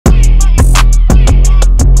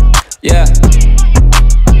Yeah.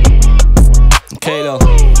 Okay though.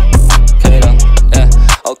 Okay though. Yeah.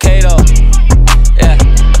 Okay though. Yeah.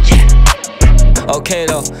 Okay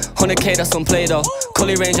though. 100k, that's on Play-Doh.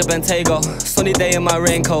 Collie Ranger Bentaygo. Sunny day in my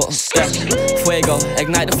raincoat. Yeah. Fuego.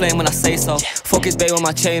 Ignite the flame when I say so. Fuck his bae with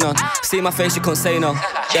my chain on. See my face, you can't say no.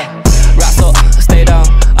 Yeah. Rats up, stay down.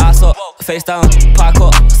 Ass up, face down. Park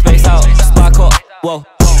up, space out. Spark up. Whoa.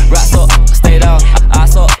 Rats up, stay down.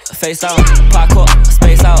 Ass up, face down. Park up,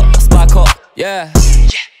 space out. Spark up. Yeah.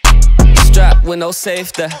 Strap with no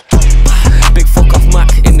safety. Big fuck off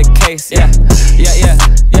Mac in the case. Yeah. Yeah, yeah,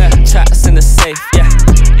 yeah. Chats in the safe. Yeah,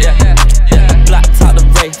 yeah, yeah. Blacked out the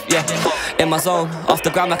rave. Yeah. In my zone, off the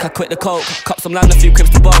ground like I quit the coke. Cop some land, a few cribs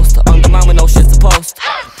to boast. On demand with no shit to post.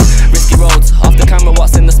 Risky roads, off the camera,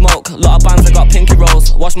 what's in the smoke? Lot of bands, I got pinky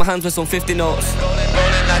rolls. Wash my hands with some 50 notes.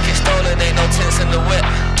 Rolling like it's stolen, ain't no tints in the whip.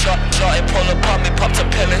 Shot pull upon me, popped a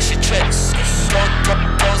pill and she trips. Drop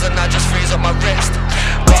and I just freeze on my wrist.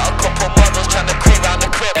 Got a couple models trying to creep round the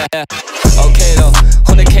crib. Yeah. Okay though,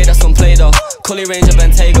 100k, that's on Play-Doh. Collie Ranger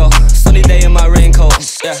Bentaygo. Sunny day in my raincoat.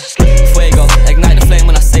 Yeah. Fuego, ignite the flame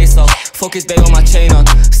when I say so. Fuck his bae with my chain on.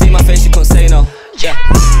 See my face, you can't say no. Yeah.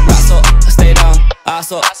 Rats up, stay down.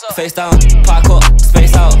 Ass up, face down. Park up,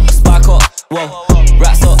 space out. Spark up. Whoa.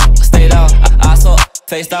 Rats up, stay down. Ass up,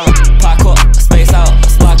 face down. Park up, space out.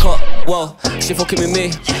 Spark up. Whoa. She fucking with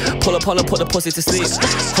me. Pull up on her, put the pussy to sleep.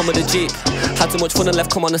 Come with the Jeep. Had too much fun and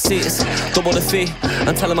left, come on the seats. Double the fee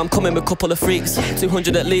and tell him I'm coming with a couple of freaks.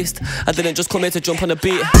 200 at least. I didn't just come here to jump on the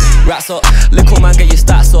beat. Rats up, little man, get your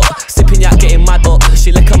stats up. Sipping yak, getting mad up.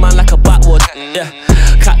 She lick a man like a backwood. Yeah.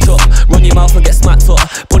 Catch up, run your mouth and get smacked up.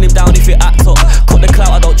 Put him down if you act up. Cut the clout,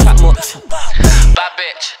 I don't chat much. Bad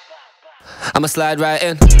bitch. I'ma slide right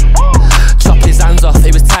in. Chop his hands off,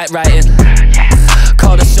 it was tight writing.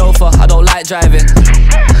 Call the chauffeur, I don't like driving.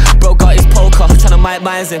 Bro got his poker, tryna mic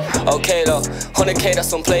mines him. Okay though, 100k,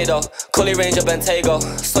 that's on Play-Doh. Collie Ranger Bentaygo.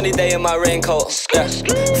 Sunny day in my raincoat. Yeah.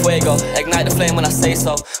 Fuego, ignite the flame when I say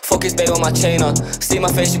so. Fuck his bae with my chain on. See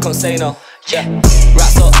my face, you can't say no. Yeah.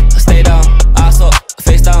 Rats up, stay down. Ass up,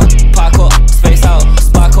 face down. Park up, space out.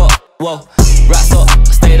 Spark up. Whoa. Rats up,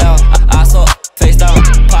 stay down. Ass up, face down.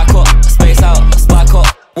 Park up, space out. Spark up.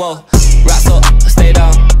 Whoa. Rats up, stay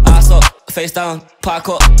down. Ass up, face down. Park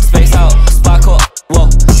up, space out. Spark up. Whoa.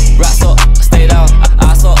 Rats up, stay down.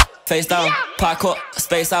 Ass up, face down. Park up,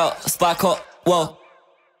 space out. Spark up. Whoa.